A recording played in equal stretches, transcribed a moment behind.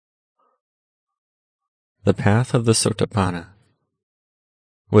The path of the Sotapanna.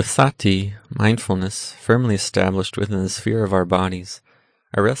 With sati, mindfulness, firmly established within the sphere of our bodies,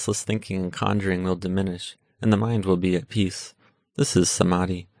 our restless thinking and conjuring will diminish, and the mind will be at peace. This is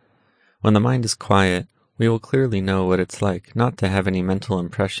samadhi. When the mind is quiet, we will clearly know what it's like not to have any mental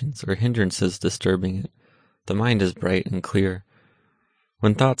impressions or hindrances disturbing it. The mind is bright and clear.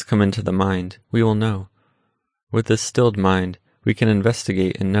 When thoughts come into the mind, we will know. With this stilled mind, we can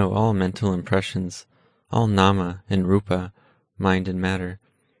investigate and know all mental impressions, all nama and rupa, mind and matter,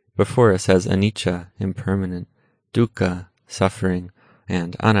 before us as anicca, impermanent, dukkha, suffering,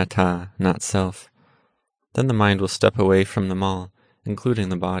 and anatta, not self. Then the mind will step away from them all, including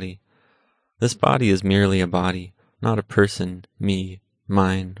the body. This body is merely a body, not a person, me,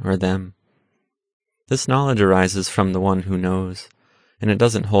 mine, or them. This knowledge arises from the one who knows, and it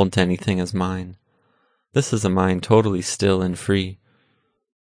doesn't hold to anything as mine. This is a mind totally still and free.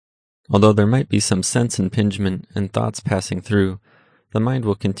 Although there might be some sense impingement and thoughts passing through, the mind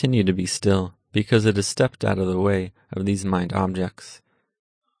will continue to be still because it has stepped out of the way of these mind objects.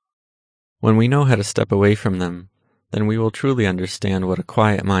 When we know how to step away from them, then we will truly understand what a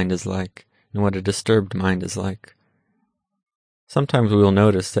quiet mind is like and what a disturbed mind is like. Sometimes we will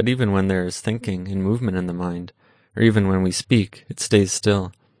notice that even when there is thinking and movement in the mind, or even when we speak, it stays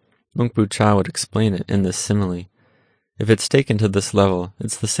still. Luang Pu Cha would explain it in this simile. If it's taken to this level,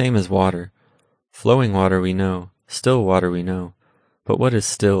 it's the same as water. Flowing water we know, still water we know. But what is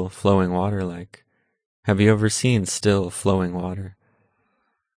still, flowing water like? Have you ever seen still, flowing water?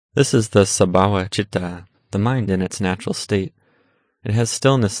 This is the sabhava citta, the mind in its natural state. It has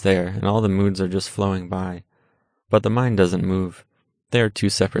stillness there, and all the moods are just flowing by. But the mind doesn't move. They are two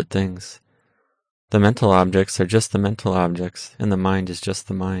separate things. The mental objects are just the mental objects, and the mind is just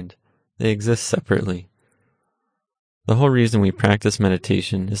the mind. They exist separately. The whole reason we practice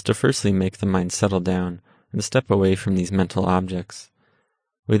meditation is to firstly make the mind settle down and step away from these mental objects.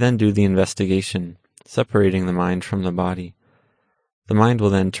 We then do the investigation, separating the mind from the body. The mind will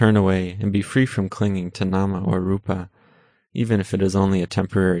then turn away and be free from clinging to nama or rupa, even if it is only a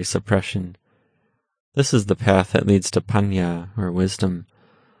temporary suppression. This is the path that leads to panya, or wisdom.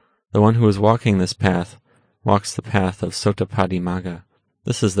 The one who is walking this path walks the path of Sotapadimagga.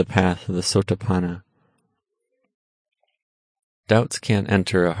 This is the path of the Sotapanna. Doubts can't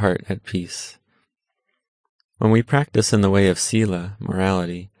enter a heart at peace. When we practice in the way of sila,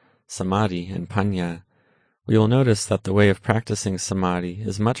 morality, samadhi, and panya, we will notice that the way of practicing samadhi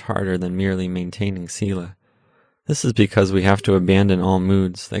is much harder than merely maintaining sila. This is because we have to abandon all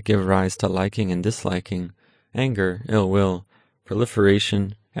moods that give rise to liking and disliking, anger, ill will,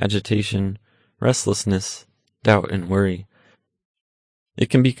 proliferation, agitation, restlessness, doubt, and worry. It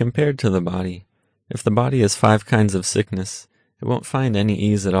can be compared to the body. If the body has 5 kinds of sickness, it won't find any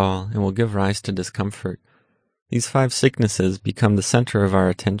ease at all and will give rise to discomfort. These 5 sicknesses become the center of our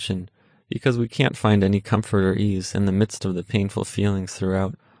attention because we can't find any comfort or ease in the midst of the painful feelings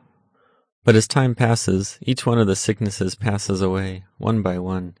throughout. But as time passes, each one of the sicknesses passes away, one by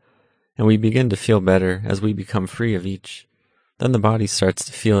one, and we begin to feel better as we become free of each. Then the body starts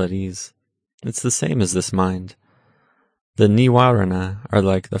to feel at ease. It's the same as this mind. The niwarana are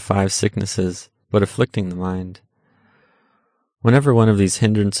like the 5 sicknesses, but afflicting the mind. Whenever one of these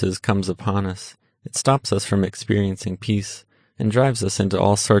hindrances comes upon us, it stops us from experiencing peace and drives us into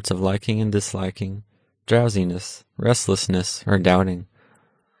all sorts of liking and disliking, drowsiness, restlessness, or doubting.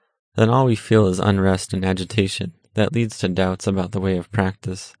 Then all we feel is unrest and agitation that leads to doubts about the way of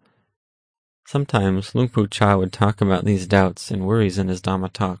practice. Sometimes Luang Pu Cha would talk about these doubts and worries in his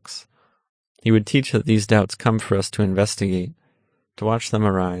Dhamma talks. He would teach that these doubts come for us to investigate, to watch them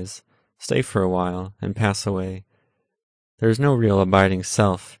arise, stay for a while, and pass away. There is no real abiding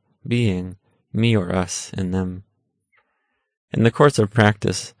self, being, me or us, in them. In the course of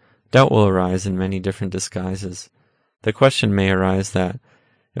practice, doubt will arise in many different disguises. The question may arise that,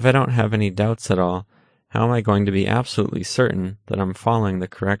 if I don't have any doubts at all, how am I going to be absolutely certain that I'm following the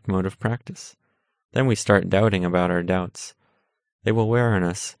correct mode of practice? Then we start doubting about our doubts. They will wear on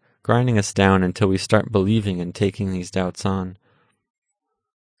us, grinding us down until we start believing and taking these doubts on.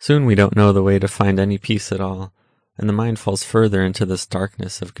 Soon we don't know the way to find any peace at all, and the mind falls further into this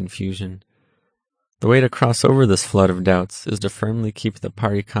darkness of confusion. The way to cross over this flood of doubts is to firmly keep the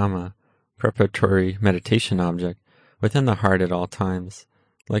parikamma, preparatory meditation object, within the heart at all times,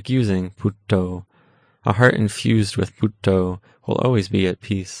 like using putto. A heart infused with putto will always be at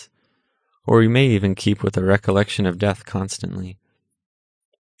peace, or we may even keep with a recollection of death constantly.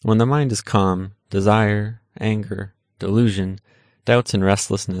 When the mind is calm, desire, anger, delusion, doubts and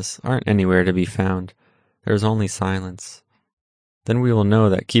restlessness aren't anywhere to be found. There is only silence. Then we will know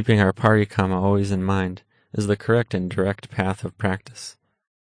that keeping our parikamma always in mind is the correct and direct path of practice.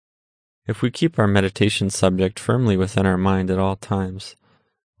 If we keep our meditation subject firmly within our mind at all times,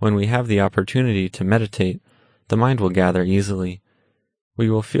 when we have the opportunity to meditate, the mind will gather easily. We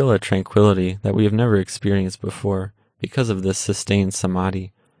will feel a tranquility that we have never experienced before because of this sustained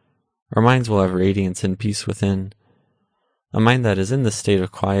samadhi. Our minds will have radiance and peace within. A mind that is in this state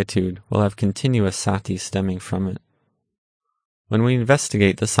of quietude will have continuous sati stemming from it. When we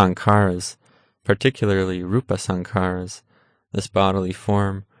investigate the sankharas, particularly rupa sankharas, this bodily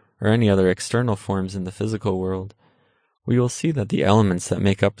form, or any other external forms in the physical world, we will see that the elements that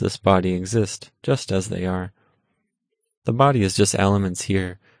make up this body exist just as they are. The body is just elements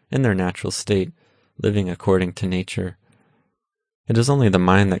here, in their natural state, living according to nature. It is only the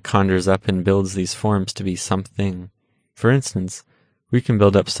mind that conjures up and builds these forms to be something. For instance, we can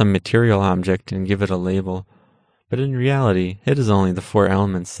build up some material object and give it a label, but in reality it is only the four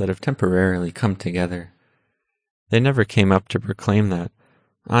elements that have temporarily come together. They never came up to proclaim that,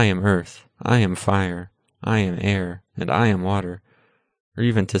 I am earth, I am fire, I am air, and I am water, or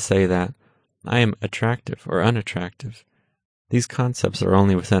even to say that, I am attractive or unattractive. These concepts are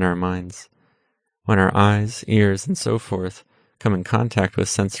only within our minds. When our eyes, ears, and so forth come in contact with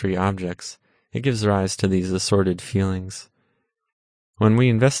sensory objects, it gives rise to these assorted feelings. When we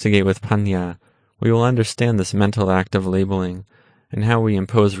investigate with panya, we will understand this mental act of labeling and how we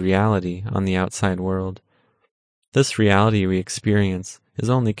impose reality on the outside world. This reality we experience is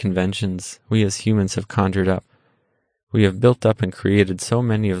only conventions we as humans have conjured up. We have built up and created so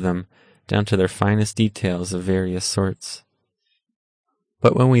many of them down to their finest details of various sorts.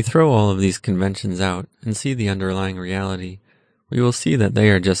 But when we throw all of these conventions out and see the underlying reality, we will see that they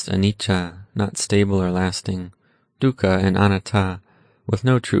are just anicca, not stable or lasting, dukkha and anatta, with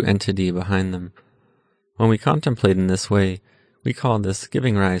no true entity behind them. When we contemplate in this way, we call this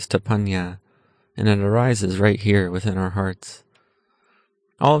giving rise to panya, and it arises right here within our hearts.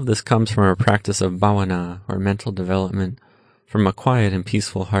 All of this comes from a practice of bhavana, or mental development, from a quiet and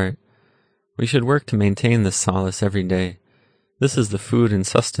peaceful heart. We should work to maintain this solace every day. This is the food and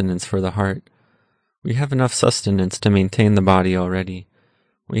sustenance for the heart. We have enough sustenance to maintain the body already.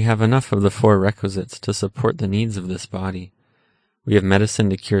 We have enough of the four requisites to support the needs of this body. We have medicine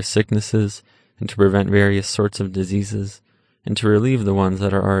to cure sicknesses and to prevent various sorts of diseases, and to relieve the ones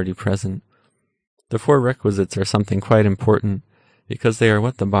that are already present. The four requisites are something quite important, because they are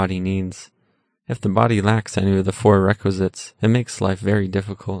what the body needs. If the body lacks any of the four requisites, it makes life very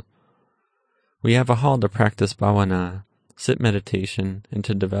difficult. We have a hall to practice bhavana, sit meditation, and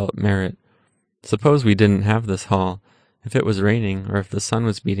to develop merit. Suppose we didn't have this hall. If it was raining, or if the sun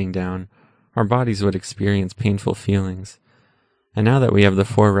was beating down, our bodies would experience painful feelings. And now that we have the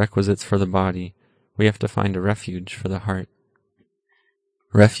four requisites for the body, we have to find a refuge for the heart.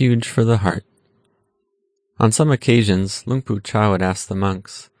 Refuge for the heart. On some occasions, Luang Pu Cha would ask the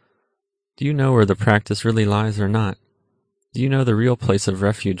monks, do you know where the practice really lies or not? Do you know the real place of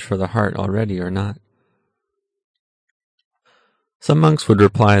refuge for the heart already or not? Some monks would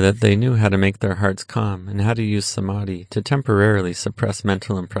reply that they knew how to make their hearts calm and how to use samadhi to temporarily suppress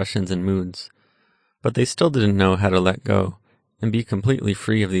mental impressions and moods, but they still didn't know how to let go and be completely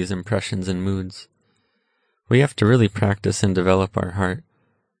free of these impressions and moods. We have to really practice and develop our heart.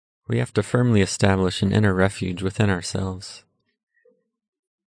 We have to firmly establish an inner refuge within ourselves.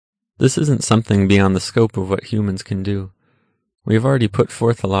 This isn't something beyond the scope of what humans can do. We have already put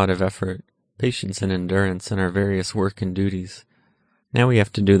forth a lot of effort, patience and endurance in our various work and duties. Now we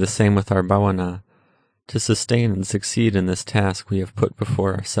have to do the same with our bhavana, to sustain and succeed in this task we have put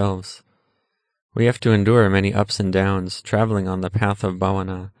before ourselves. We have to endure many ups and downs, traveling on the path of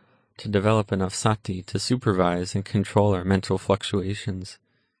bhavana, to develop enough sati to supervise and control our mental fluctuations.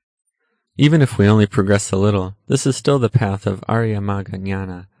 Even if we only progress a little, this is still the path of Arya Magga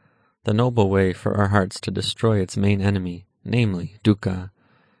Jnana, the noble way for our hearts to destroy its main enemy, namely dukkha.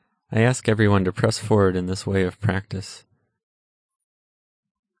 I ask everyone to press forward in this way of practice.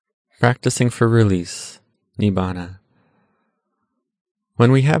 Practicing for release, nibbana.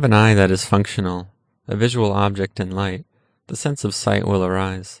 When we have an eye that is functional, a visual object in light, the sense of sight will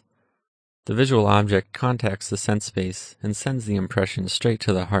arise. The visual object contacts the sense space and sends the impression straight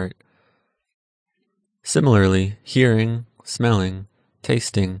to the heart. Similarly, hearing, smelling,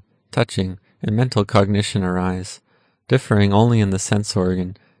 tasting, touching, and mental cognition arise, differing only in the sense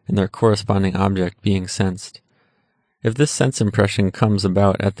organ and their corresponding object being sensed. If this sense impression comes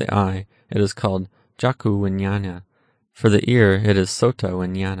about at the eye, it is called Jaku Viññāna. For the ear, it is Sota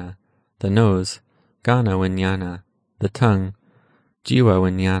Viññāna. The nose, Ghana Viññāna. The tongue, Jiva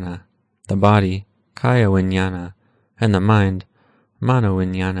Viññāna. The body, Kaya Viññāna. And the mind, Mano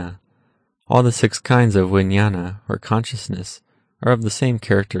Viññāna. All the 6 kinds of vijnana, or consciousness, are of the same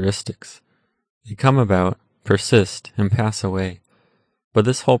characteristics. They come about, persist, and pass away, but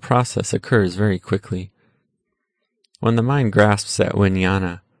this whole process occurs very quickly. When the mind grasps at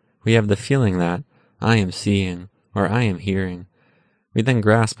vijnana, we have the feeling that I am seeing, or I am hearing. We then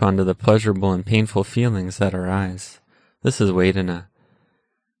grasp onto the pleasurable and painful feelings that arise. This is Vedana.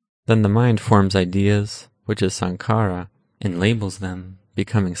 Then the mind forms ideas, which is Sankhara, and labels them,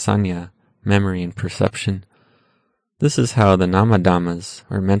 becoming Sanya, memory and perception. This is how the Namadhammas,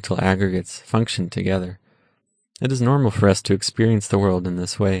 or mental aggregates, function together. It is normal for us to experience the world in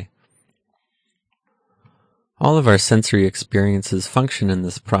this way. All of our sensory experiences function in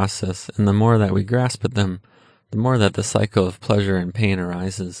this process, and the more that we grasp at them, the more that the cycle of pleasure and pain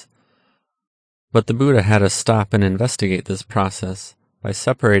arises. But the Buddha had us stop and investigate this process by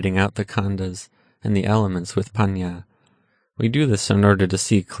separating out the khandhas and the elements with panya. We do this in order to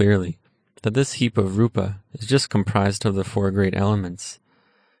see clearly that this heap of rupa is just comprised of the 4 great elements.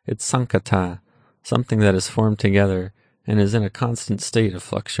 It's sankata, something that is formed together and is in a constant state of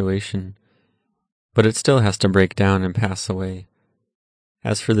fluctuation. But it still has to break down and pass away.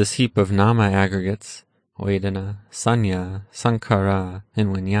 As for this heap of nama aggregates, Vedana, Sanya, Sankhara,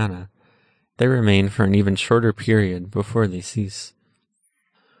 and Vijnana, they remain for an even shorter period before they cease.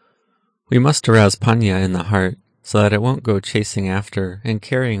 We must arouse panya in the heart so that it won't go chasing after and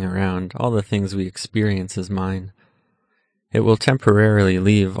carrying around all the things we experience as mine. It will temporarily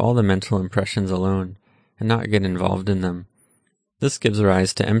leave all the mental impressions alone and not get involved in them. This gives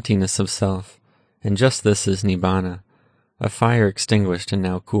rise to emptiness of self, and just this is nibbana, a fire extinguished and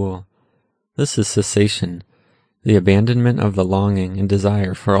now cool. This is cessation, the abandonment of the longing and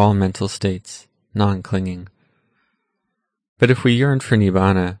desire for all mental states, non-clinging. But if we yearn for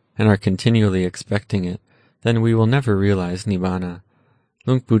nibbana and are continually expecting it, then we will never realize nibbana.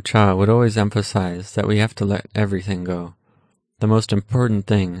 Luang Pu Cha would always emphasize that we have to let everything go. The most important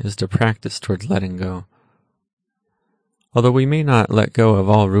thing is to practice towards letting go. Although we may not let go of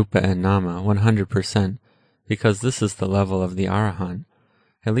all rupa and nama 100%, because this is the level of the arahant,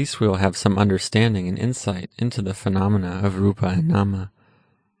 at least we will have some understanding and insight into the phenomena of rupa and nama.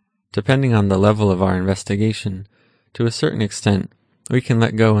 Depending on the level of our investigation, to a certain extent, we can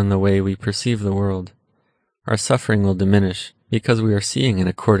let go in the way we perceive the world. Our suffering will diminish because we are seeing in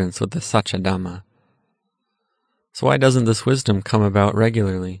accordance with the Satcha Dhamma. So why doesn't this wisdom come about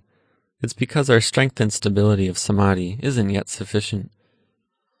regularly? It's because our strength and stability of samadhi isn't yet sufficient.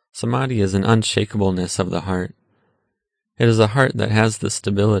 Samadhi is an unshakableness of the heart. It is a heart that has the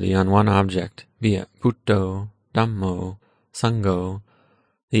stability on one object, be it Buddho, Dhammo, Sangho,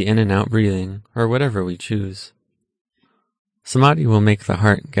 the in and out breathing, or whatever we choose. Samadhi will make the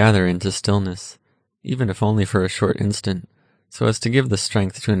heart gather into stillness, even if only for a short instant, so as to give the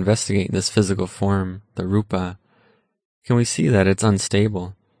strength to investigate this physical form, the rupa. Can we see that it's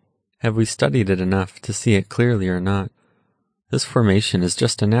unstable? Have we studied it enough to see it clearly or not? This formation is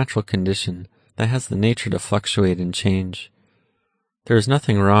just a natural condition that has the nature to fluctuate and change. There is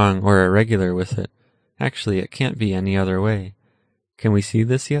nothing wrong or irregular with it. Actually, it can't be any other way. Can we see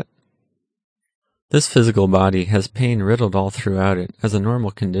this yet? This physical body has pain riddled all throughout it as a normal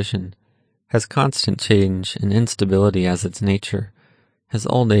condition, has constant change and instability as its nature, has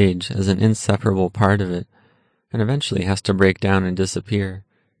old age as an inseparable part of it, and eventually has to break down and disappear.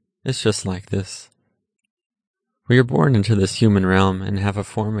 It's just like this. We are born into this human realm and have a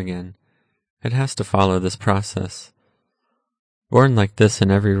form again. It has to follow this process. Born like this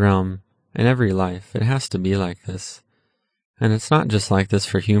in every realm, in every life, it has to be like this. And it's not just like this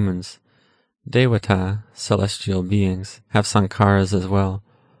for humans. Devata, celestial beings, have sankharas as well.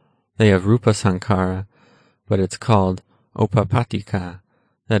 They have rupa sankhara, but it's called opapattika,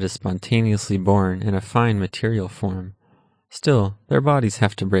 that is spontaneously born in a fine material form. Still, their bodies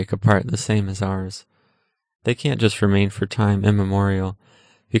have to break apart the same as ours. They can't just remain for time immemorial,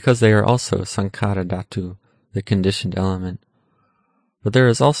 because they are also sankhara dhatu, the conditioned element. But there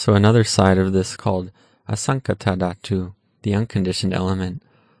is also another side of this called asankhata dhatu, the unconditioned element.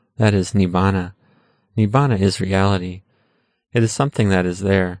 That is nibbana. Nibbana is reality. It is something that is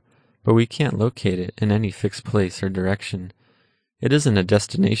there, but we can't locate it in any fixed place or direction. It isn't a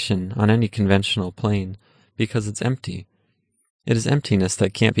destination on any conventional plane, because it's empty. It is emptiness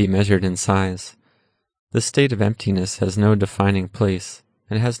that can't be measured in size. The state of emptiness has no defining place,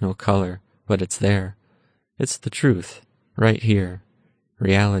 it has no color, but it's there. It's the truth, right here,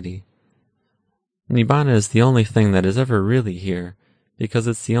 reality. Nibbana is the only thing that is ever really here, because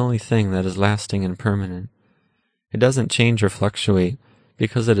it's the only thing that is lasting and permanent. It doesn't change or fluctuate,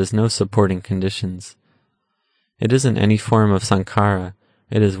 because it has no supporting conditions. It isn't any form of sankhara,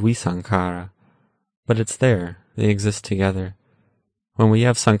 It is visankhara. But it's there. They exist together. When we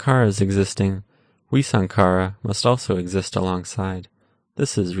have sankharas existing, visankhara must also exist alongside.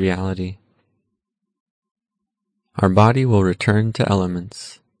 This is reality. Our body will return to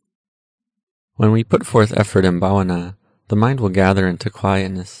elements. When we put forth effort in bhavana, the mind will gather into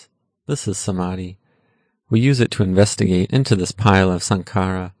quietness. This is samadhi. We use it to investigate into this pile of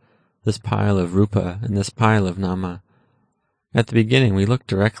sankhara, this pile of rupa, and this pile of nama. At the beginning, we look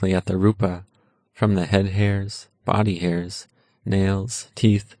directly at the rupa, from the head hairs, body hairs, nails,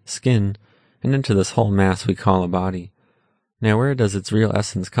 teeth, skin, and into this whole mass we call a body. Now where does its real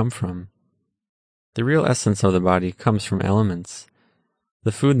essence come from? The real essence of the body comes from elements.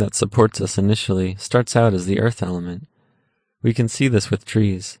 The food that supports us initially starts out as the earth element. We can see this with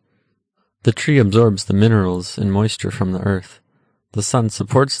trees. The tree absorbs the minerals and moisture from the earth. The sun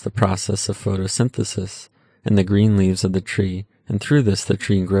supports the process of photosynthesis in the green leaves of the tree, and through this the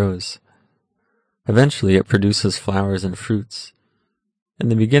tree grows. Eventually it produces flowers and fruits. In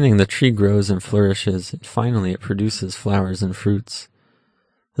the beginning the tree grows and flourishes, and finally it produces flowers and fruits.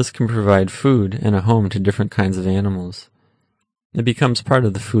 This can provide food and a home to different kinds of animals. It becomes part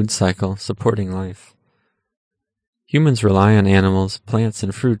of the food cycle, supporting life. Humans rely on animals, plants,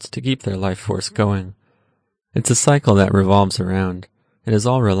 and fruits to keep their life force going. It's a cycle that revolves around. It is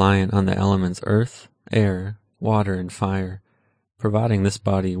all reliant on the elements earth, air, water, and fire, providing this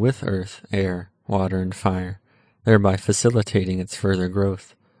body with earth, air, water, and fire, thereby facilitating its further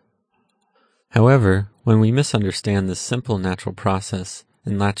growth. However, when we misunderstand this simple natural process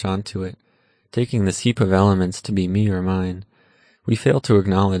and latch onto it, taking this heap of elements to be me or mine, we fail to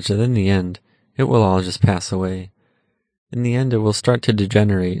acknowledge that in the end, it will all just pass away. In the end, it will start to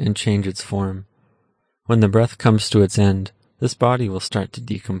degenerate and change its form. When the breath comes to its end, this body will start to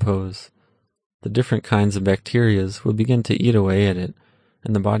decompose. The different kinds of bacteria will begin to eat away at it,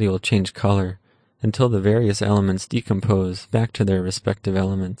 and the body will change color, until the various elements decompose back to their respective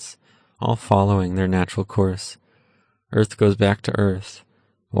elements, all following their natural course. Earth goes back to earth,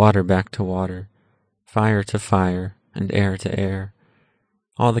 water back to water, fire to fire, and air to air.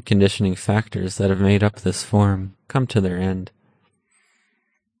 All the conditioning factors that have made up this form come to their end.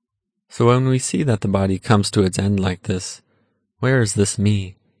 So when we see that the body comes to its end like this, where is this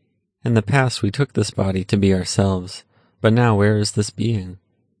me? In the past we took this body to be ourselves, but now where is this being?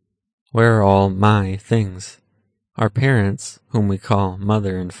 Where are all my things? Our parents, whom we call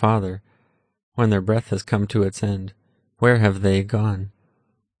mother and father, when their breath has come to its end, where have they gone?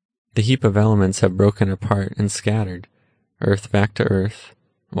 The heap of elements have broken apart and scattered, earth back to earth,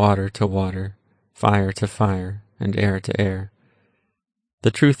 water to water, fire to fire, and air to air.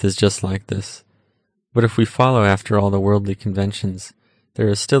 The truth is just like this. But if we follow after all the worldly conventions, there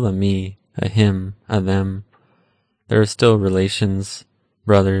is still a me, a him, a them. There are still relations,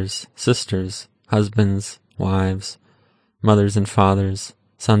 brothers, sisters, husbands, wives, mothers and fathers,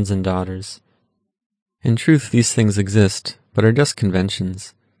 sons and daughters. In truth, these things exist, but are just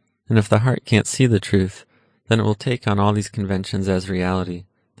conventions. And if the heart can't see the truth, then it will take on all these conventions as reality,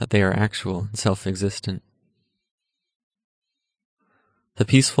 that they are actual and self-existent. The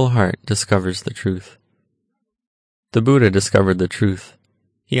peaceful heart discovers the truth. The Buddha discovered the truth.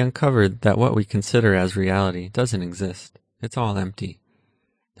 He uncovered that what we consider as reality doesn't exist. It's all empty.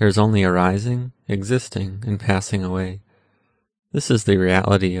 There is only arising, existing, and passing away. This is the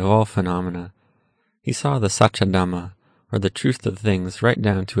reality of all phenomena. He saw the Satcha Dhamma, or the truth of things, right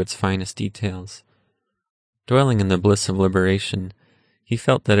down to its finest details. Dwelling in the bliss of liberation, he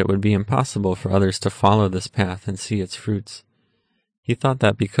felt that it would be impossible for others to follow this path and see its fruits. He thought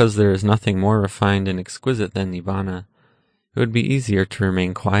that because there is nothing more refined and exquisite than Nibbana, it would be easier to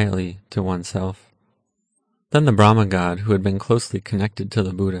remain quietly to oneself. Then the Brahma god, who had been closely connected to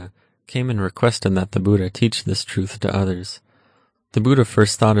the Buddha, came and requested that the Buddha teach this truth to others. The Buddha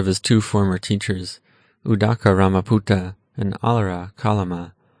first thought of his two former teachers, Udaka Ramaputta and Alara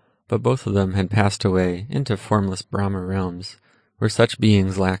Kalama, but both of them had passed away into formless Brahma realms, where such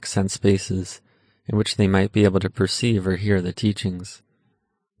beings lack sense spaces, in which they might be able to perceive or hear the teachings.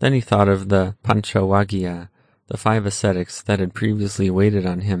 Then he thought of the Panchavagya, the 5 ascetics that had previously waited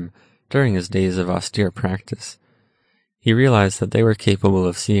on him during his days of austere practice. He realized that they were capable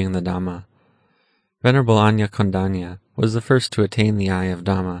of seeing the Dhamma. Venerable Anya Kondanya was the first to attain the eye of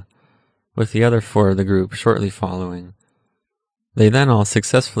Dhamma, with the other 4 of the group shortly following. They then all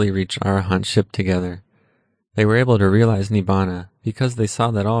successfully reached arahantship together. They were able to realize Nibbana because they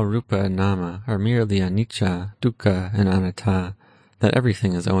saw that all rupa and nama are merely anicca, dukkha, and anatta, that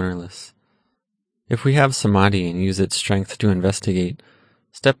everything is ownerless. If we have samadhi and use its strength to investigate,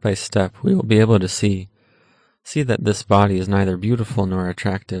 step by step we will be able to see See that this body is neither beautiful nor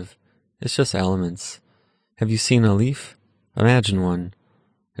attractive. It's just elements. Have you seen a leaf? Imagine one.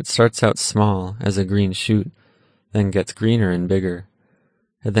 It starts out small as a green shoot, then gets greener and bigger.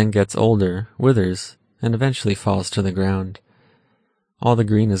 It then gets older, withers, and eventually falls to the ground. All the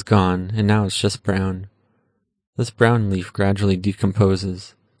green is gone, and now it's just brown. This brown leaf gradually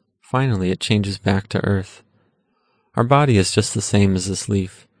decomposes. Finally, it changes back to earth. Our body is just the same as this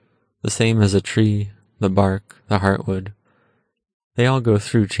leaf, the same as a tree, the bark, the heartwood. They all go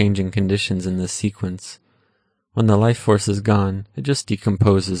through changing conditions in this sequence. When the life force is gone, it just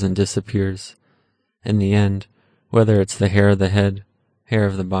decomposes and disappears. In the end, whether it's the hair of the head, hair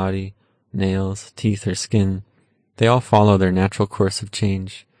of the body, nails, teeth, or skin, they all follow their natural course of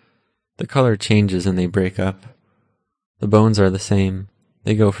change. The color changes and they break up. The bones are the same.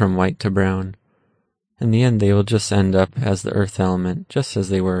 They go from white to brown. In the end, they will just end up as the earth element, just as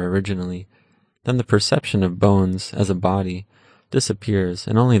they were originally. Then the perception of bones as a body disappears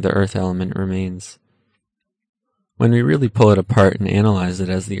and only the earth element remains. When we really pull it apart and analyze it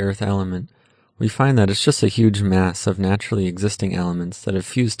as the earth element, we find that it's just a huge mass of naturally existing elements that have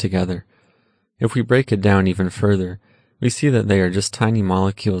fused together. If we break it down even further, we see that they are just tiny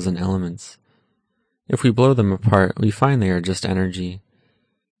molecules and elements. If we blow them apart, we find they are just energy.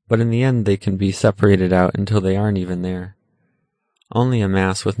 But in the end, they can be separated out until they aren't even there. Only a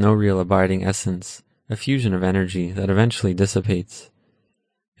mass with no real abiding essence, a fusion of energy that eventually dissipates.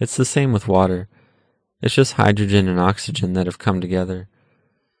 It's the same with water. It's just hydrogen and oxygen that have come together.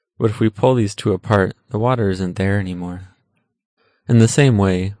 But if we pull these two apart, the water isn't there anymore. In the same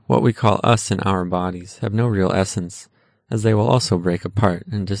way, what we call us and our bodies have no real essence, as they will also break apart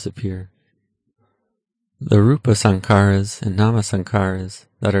and disappear. The Rupa Sankharas and Nama Sankharas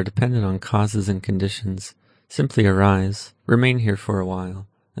that are dependent on causes and conditions simply arise, remain here for a while,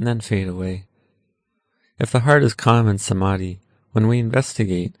 and then fade away. If the heart is calm in samadhi, when we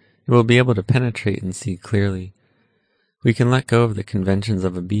investigate, it will be able to penetrate and see clearly. We can let go of the conventions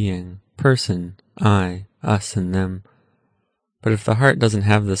of a being, person, I, us, and them. But if the heart doesn't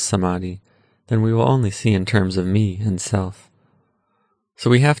have this samadhi, then we will only see in terms of me and self. So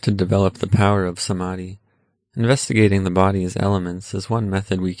we have to develop the power of samadhi. Investigating the body as elements is one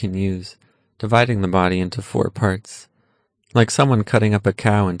method we can use, dividing the body into 4 parts. Like someone cutting up a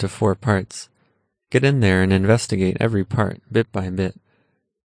cow into 4 parts. Get in there and investigate every part, bit by bit.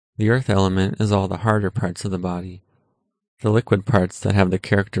 The earth element is all the harder parts of the body. The liquid parts that have the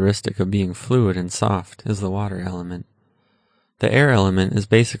characteristic of being fluid and soft is the water element. The air element is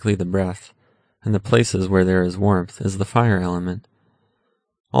basically the breath, and the places where there is warmth is the fire element.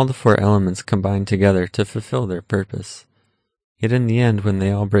 All the 4 elements combine together to fulfill their purpose. Yet in the end, when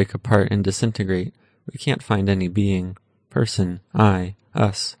they all break apart and disintegrate, we can't find any being, person, I,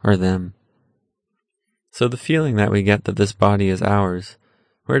 us, or them. So the feeling that we get that this body is ours,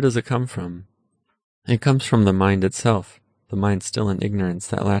 where does it come from? It comes from the mind itself, the mind still in ignorance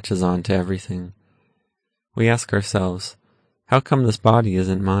that latches on to everything. We ask ourselves, how come this body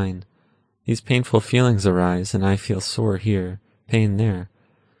isn't mine? These painful feelings arise and I feel sore here, pain there.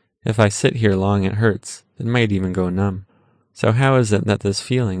 If I sit here long it hurts, it might even go numb. So how is it that this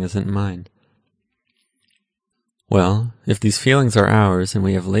feeling isn't mine? Well, if these feelings are ours and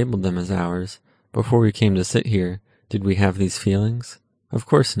we have labeled them as ours, before we came to sit here, did we have these feelings? Of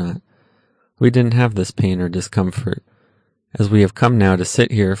course not. We didn't have this pain or discomfort. As we have come now to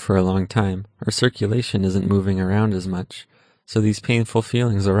sit here for a long time, our circulation isn't moving around as much, so these painful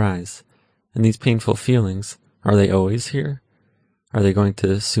feelings arise. And these painful feelings, are they always here? Are they going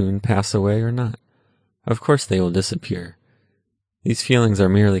to soon pass away or not? Of course they will disappear. These feelings are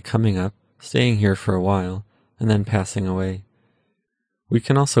merely coming up, staying here for a while, and then passing away. We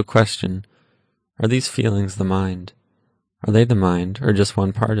can also question, are these feelings the mind? Are they the mind, or just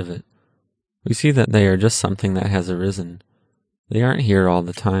one part of it? We see that they are just something that has arisen. They aren't here all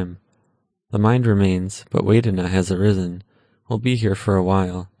the time. The mind remains, but Vedana has arisen, will be here for a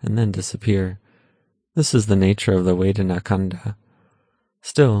while, and then disappear. This is the nature of the Vedana Khandha.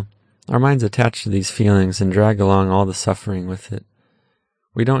 Still, our minds attach to these feelings and drag along all the suffering with it.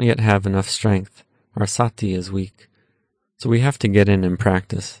 We don't yet have enough strength. Our sati is weak. So we have to get in and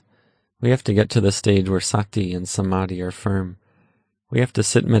practice. We have to get to the stage where sati and samadhi are firm. We have to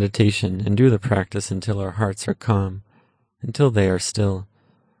sit meditation and do the practice until our hearts are calm, until they are still.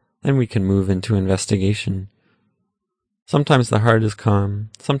 Then we can move into investigation. Sometimes the heart is calm,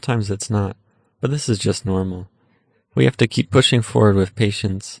 sometimes it's not, but this is just normal. We have to keep pushing forward with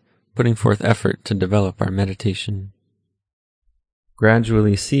patience, putting forth effort to develop our meditation.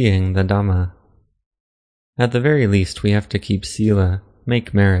 Gradually seeing the Dhamma. At the very least, we have to keep sila,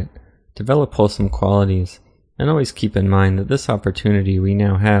 make merit, develop wholesome qualities, and always keep in mind that this opportunity we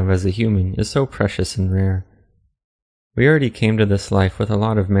now have as a human is so precious and rare. We already came to this life with a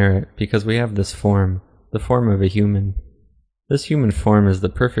lot of merit because we have this form, the form of a human. This human form is the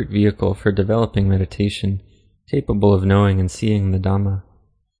perfect vehicle for developing meditation, capable of knowing and seeing the Dhamma.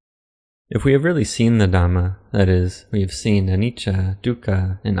 If we have really seen the Dhamma, that is, we have seen anicca,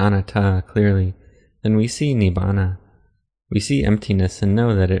 dukkha, and anatta clearly, then we see nibbana. We see emptiness and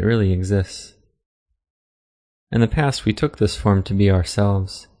know that it really exists. In the past we took this form to be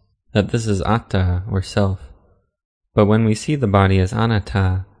ourselves, that this is atta or self. But when we see the body as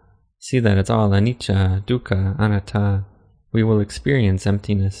anatta, see that it's all anicca, dukkha, anatta, we will experience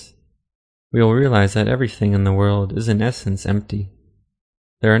emptiness. We will realize that everything in the world is in essence empty.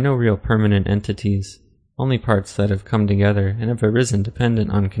 There are no real permanent entities, only parts that have come together and have arisen dependent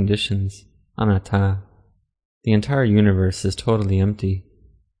on conditions, anatta. The entire universe is totally empty.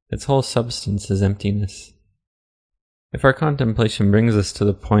 Its whole substance is emptiness. If our contemplation brings us to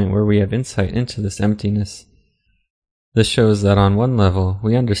the point where we have insight into this emptiness, this shows that on one level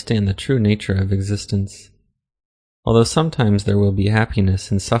we understand the true nature of existence. Although sometimes there will be happiness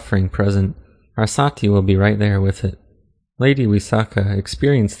and suffering present, our sati will be right there with it. Lady Visakha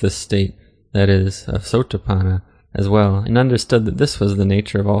experienced this state, that is, of Sotapanna, as well, and understood that this was the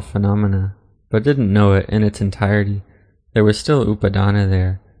nature of all phenomena, but didn't know it in its entirety. There was still upadana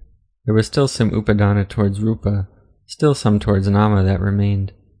there. There was still some upadana towards rupa, still some towards nama that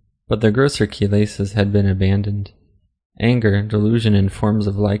remained, but the grosser kilesas had been abandoned. Anger, delusion, and forms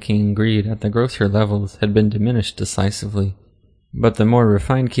of liking and greed at the grosser levels had been diminished decisively, but the more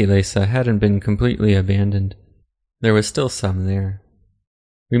refined kilesa hadn't been completely abandoned. There was still some there.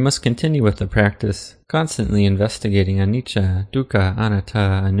 We must continue with the practice, constantly investigating anicca, dukkha,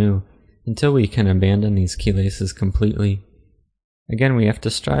 anatta anew, until we can abandon these kilesas completely. Again, we have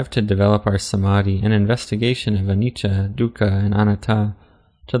to strive to develop our samadhi and investigation of anicca, dukkha, and anatta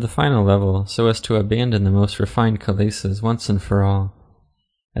to the final level so as to abandon the most refined kilesas once and for all.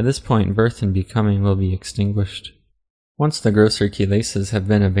 At this point, birth and becoming will be extinguished. Once the grosser kilesas have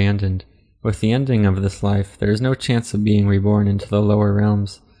been abandoned, with the ending of this life, there is no chance of being reborn into the lower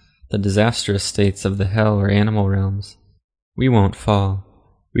realms, the disastrous states of the hell or animal realms. We won't fall.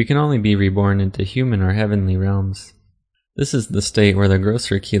 We can only be reborn into human or heavenly realms. This is the state where the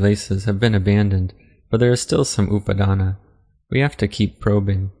grosser kilesas have been abandoned, but there is still some upadana. We have to keep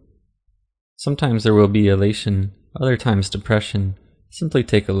probing. Sometimes there will be elation, other times depression. Simply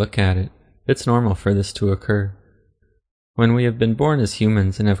take a look at it. It's normal for this to occur. When we have been born as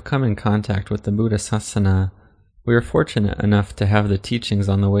humans and have come in contact with the Buddha Sasana, we are fortunate enough to have the teachings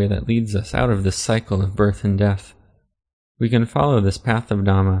on the way that leads us out of this cycle of birth and death. We can follow this path of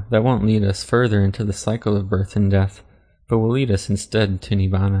Dhamma that won't lead us further into the cycle of birth and death, but will lead us instead to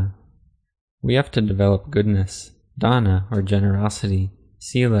Nibbana. We have to develop goodness, dana or generosity,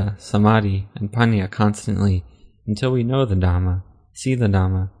 sila, samadhi, and panya constantly until we know the Dhamma, see the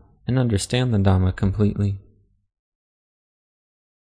Dhamma, and understand the Dhamma completely.